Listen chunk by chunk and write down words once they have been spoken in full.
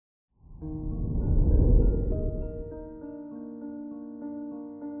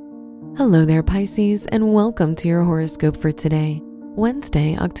Hello there, Pisces, and welcome to your horoscope for today,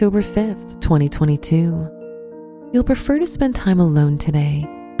 Wednesday, October 5th, 2022. You'll prefer to spend time alone today,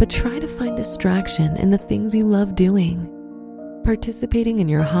 but try to find distraction in the things you love doing. Participating in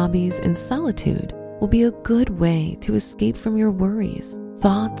your hobbies in solitude will be a good way to escape from your worries,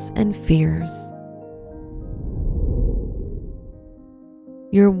 thoughts, and fears.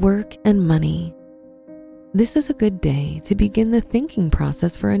 Your work and money. This is a good day to begin the thinking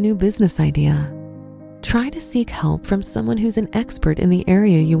process for a new business idea. Try to seek help from someone who's an expert in the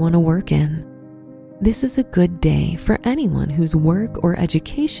area you want to work in. This is a good day for anyone whose work or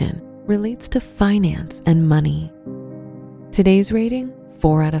education relates to finance and money. Today's rating,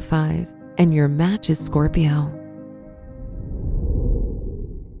 4 out of 5, and your match is Scorpio.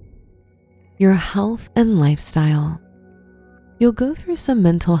 Your health and lifestyle. You'll go through some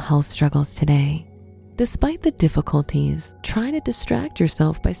mental health struggles today. Despite the difficulties, try to distract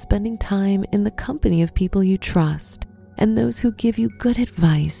yourself by spending time in the company of people you trust and those who give you good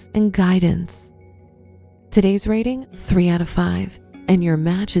advice and guidance. Today's rating, 3 out of 5, and your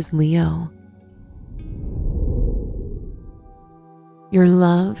match is Leo. Your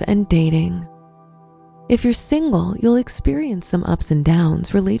love and dating. If you're single, you'll experience some ups and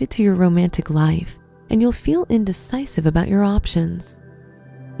downs related to your romantic life, and you'll feel indecisive about your options.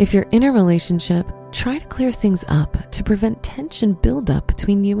 If you're in a relationship, try to clear things up to prevent tension buildup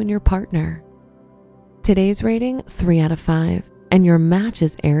between you and your partner. Today's rating, 3 out of 5, and your match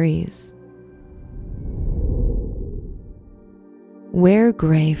is Aries. Wear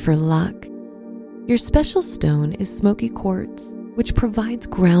gray for luck. Your special stone is smoky quartz, which provides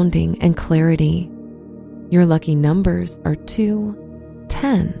grounding and clarity. Your lucky numbers are 2,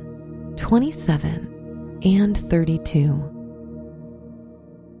 10, 27, and 32.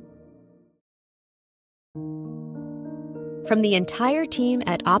 From the entire team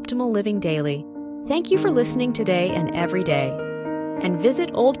at Optimal Living Daily, thank you for listening today and every day. And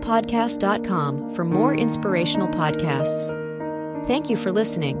visit oldpodcast.com for more inspirational podcasts. Thank you for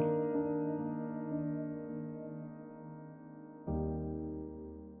listening.